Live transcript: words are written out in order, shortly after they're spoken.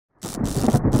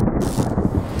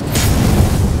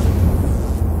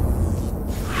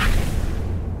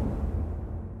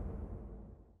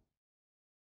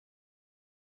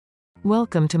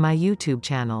Welcome to my YouTube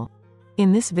channel.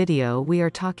 In this video we are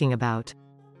talking about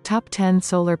Top 10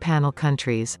 Solar Panel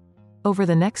Countries. Over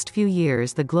the next few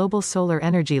years the global solar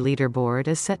energy leaderboard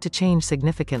is set to change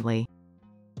significantly.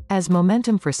 As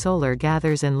momentum for solar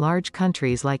gathers in large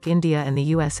countries like India and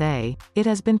the USA, it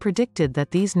has been predicted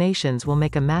that these nations will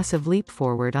make a massive leap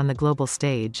forward on the global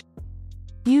stage.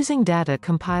 Using data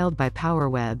compiled by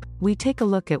PowerWeb, we take a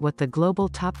look at what the global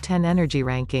top 10 energy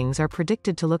rankings are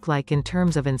predicted to look like in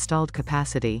terms of installed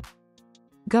capacity.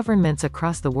 Governments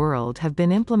across the world have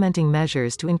been implementing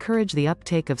measures to encourage the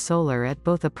uptake of solar at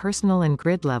both a personal and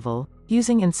grid level,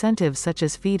 using incentives such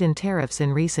as feed-in tariffs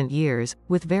in recent years,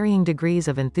 with varying degrees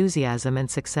of enthusiasm and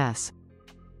success.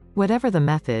 Whatever the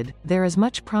method, there is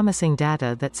much promising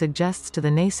data that suggests to the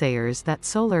naysayers that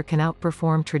solar can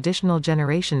outperform traditional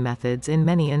generation methods in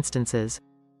many instances.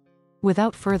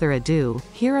 Without further ado,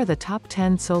 here are the top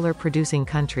 10 solar-producing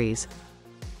countries.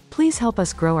 Please help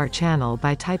us grow our channel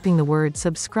by typing the word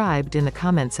subscribed in the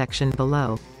comment section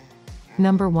below.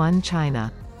 Number 1.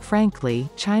 China. Frankly,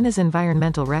 China's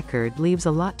environmental record leaves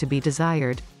a lot to be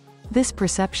desired. This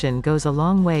perception goes a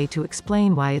long way to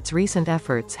explain why its recent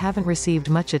efforts haven't received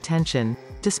much attention,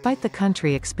 despite the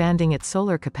country expanding its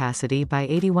solar capacity by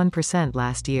 81%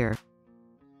 last year.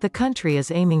 The country is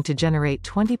aiming to generate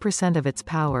 20% of its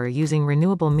power using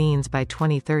renewable means by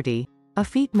 2030, a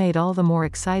feat made all the more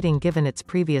exciting given its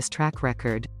previous track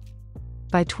record.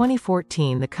 By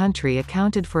 2014 the country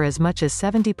accounted for as much as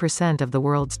 70% of the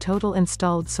world's total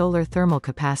installed solar thermal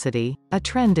capacity, a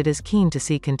trend it is keen to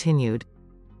see continued.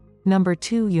 Number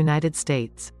 2. United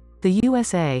States. The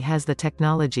USA has the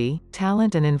technology,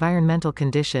 talent and environmental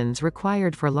conditions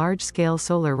required for large-scale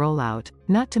solar rollout,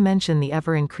 not to mention the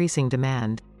ever-increasing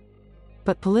demand.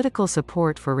 But political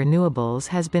support for renewables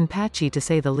has been patchy to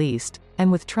say the least,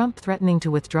 and with Trump threatening to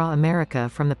withdraw America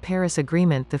from the Paris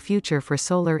Agreement, the future for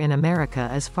solar in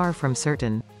America is far from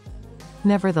certain.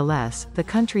 Nevertheless, the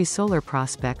country's solar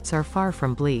prospects are far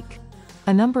from bleak.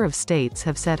 A number of states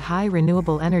have set high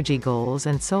renewable energy goals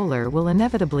and solar will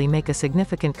inevitably make a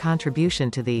significant contribution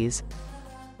to these.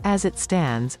 As it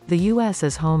stands, the U.S.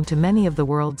 is home to many of the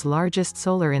world's largest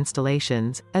solar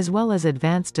installations, as well as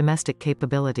advanced domestic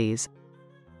capabilities.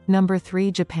 Number 3.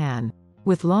 Japan.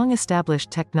 With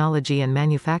long-established technology and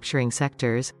manufacturing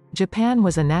sectors, Japan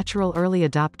was a natural early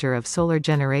adopter of solar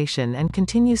generation and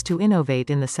continues to innovate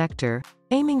in the sector,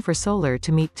 aiming for solar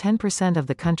to meet 10% of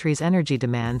the country's energy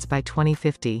demands by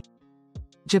 2050.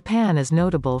 Japan is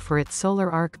notable for its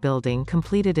solar arc building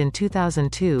completed in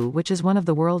 2002, which is one of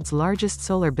the world's largest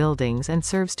solar buildings and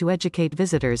serves to educate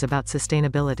visitors about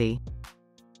sustainability.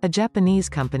 A Japanese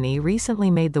company recently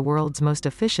made the world's most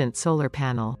efficient solar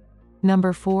panel.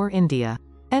 Number 4. India.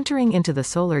 Entering into the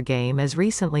solar game as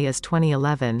recently as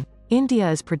 2011, India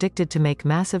is predicted to make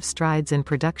massive strides in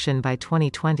production by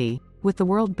 2020, with the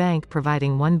World Bank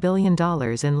providing $1 billion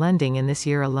in lending in this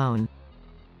year alone.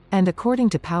 And according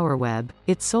to PowerWeb,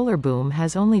 its solar boom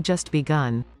has only just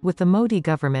begun, with the Modi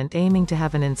government aiming to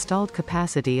have an installed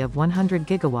capacity of 100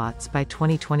 gigawatts by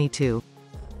 2022.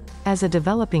 As a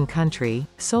developing country,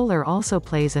 solar also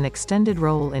plays an extended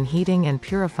role in heating and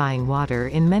purifying water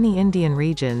in many Indian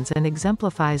regions and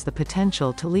exemplifies the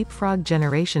potential to leapfrog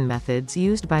generation methods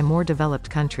used by more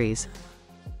developed countries.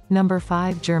 Number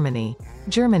 5. Germany.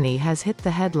 Germany has hit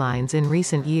the headlines in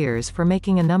recent years for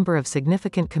making a number of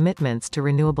significant commitments to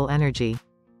renewable energy.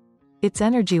 Its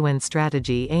Energiewende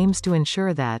strategy aims to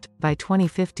ensure that, by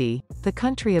 2050, the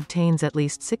country obtains at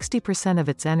least 60% of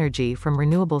its energy from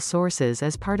renewable sources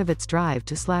as part of its drive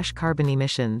to slash carbon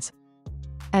emissions.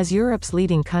 As Europe's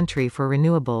leading country for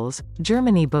renewables,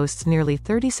 Germany boasts nearly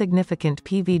 30 significant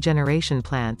PV generation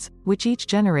plants, which each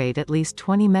generate at least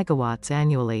 20 megawatts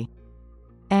annually.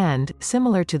 And,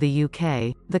 similar to the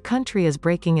UK, the country is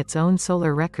breaking its own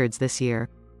solar records this year.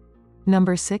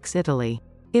 Number 6. Italy.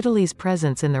 Italy's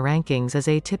presence in the rankings is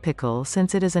atypical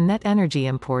since it is a net energy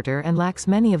importer and lacks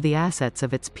many of the assets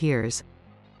of its peers.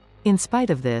 In spite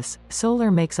of this,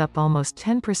 solar makes up almost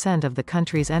 10% of the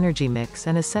country's energy mix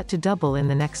and is set to double in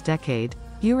the next decade.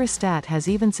 Eurostat has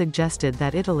even suggested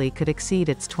that Italy could exceed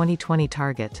its 2020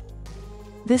 target.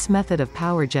 This method of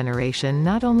power generation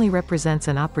not only represents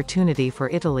an opportunity for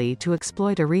Italy to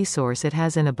exploit a resource it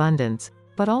has in abundance,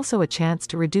 but also a chance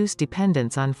to reduce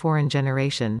dependence on foreign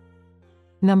generation.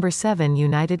 Number 7.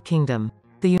 United Kingdom.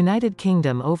 The United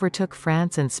Kingdom overtook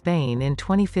France and Spain in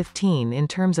 2015 in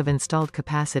terms of installed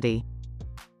capacity.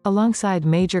 Alongside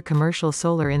major commercial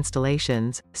solar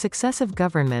installations, successive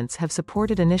governments have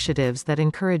supported initiatives that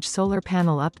encourage solar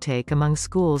panel uptake among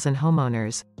schools and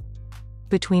homeowners.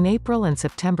 Between April and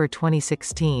September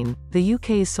 2016, the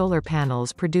UK's solar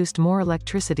panels produced more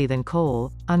electricity than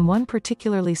coal. On one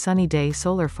particularly sunny day,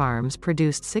 solar farms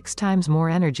produced 6 times more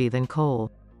energy than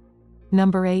coal.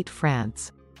 Number 8.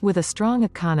 France. With a strong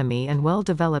economy and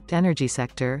well-developed energy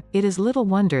sector, it is little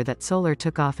wonder that solar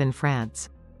took off in France.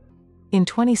 In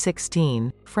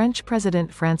 2016, French President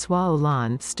François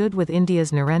Hollande stood with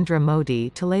India's Narendra Modi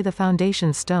to lay the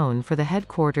foundation stone for the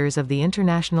headquarters of the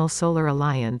International Solar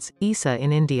Alliance, ISA,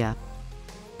 in India.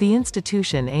 The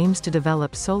institution aims to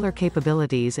develop solar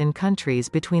capabilities in countries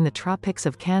between the tropics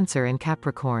of Cancer and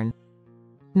Capricorn.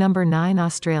 Number 9.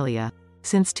 Australia.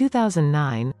 Since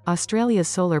 2009, Australia's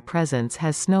solar presence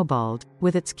has snowballed,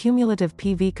 with its cumulative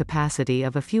PV capacity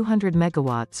of a few hundred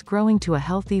megawatts growing to a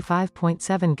healthy 5.7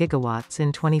 gigawatts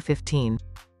in 2015.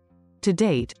 To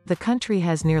date, the country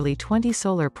has nearly 20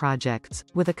 solar projects,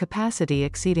 with a capacity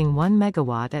exceeding 1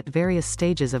 megawatt at various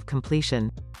stages of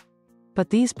completion. But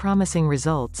these promising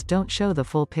results don't show the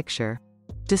full picture.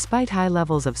 Despite high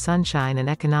levels of sunshine and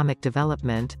economic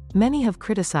development, many have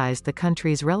criticized the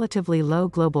country's relatively low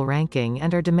global ranking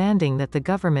and are demanding that the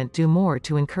government do more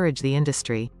to encourage the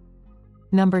industry.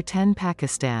 Number 10.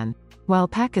 Pakistan. While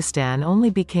Pakistan only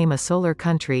became a solar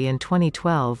country in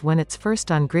 2012 when its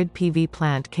first on-grid PV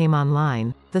plant came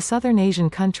online, the southern Asian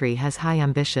country has high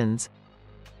ambitions.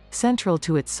 Central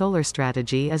to its solar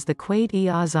strategy is the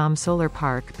Quaid-e-Azam Solar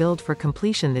Park billed for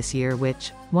completion this year,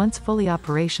 which, once fully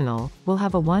operational, will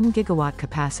have a 1 gigawatt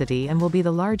capacity and will be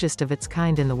the largest of its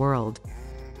kind in the world.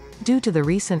 Due to the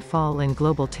recent fall in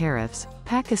global tariffs,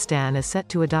 Pakistan is set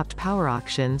to adopt power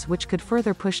auctions which could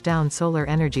further push down solar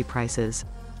energy prices.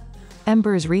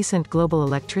 Ember's recent Global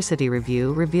Electricity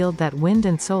Review revealed that wind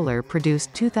and solar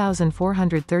produced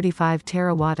 2,435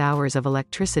 terawatt-hours of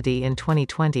electricity in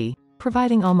 2020,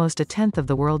 providing almost a tenth of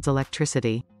the world's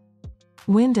electricity.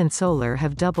 Wind and solar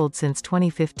have doubled since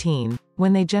 2015,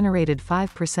 when they generated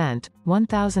 5%,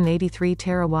 1,083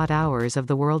 terawatt-hours of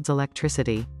the world's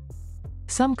electricity.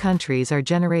 Some countries are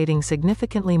generating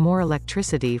significantly more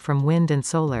electricity from wind and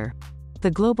solar. The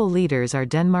global leaders are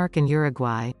Denmark and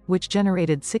Uruguay, which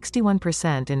generated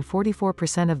 61% and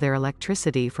 44% of their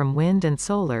electricity from wind and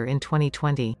solar in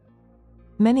 2020.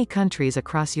 Many countries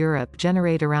across Europe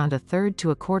generate around a third to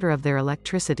a quarter of their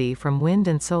electricity from wind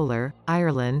and solar: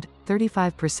 Ireland,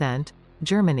 35%,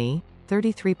 Germany,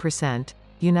 33%,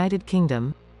 United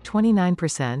Kingdom,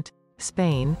 29%,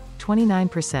 Spain,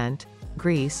 29%,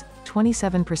 Greece,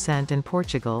 27% and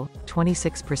Portugal,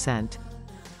 26%.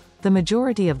 The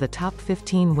majority of the top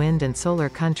 15 wind and solar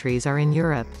countries are in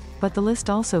Europe, but the list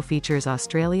also features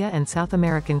Australia and South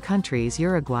American countries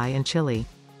Uruguay and Chile.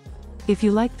 If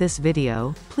you like this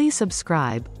video, please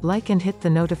subscribe, like and hit the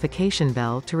notification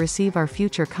bell to receive our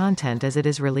future content as it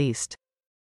is released.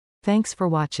 Thanks for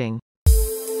watching.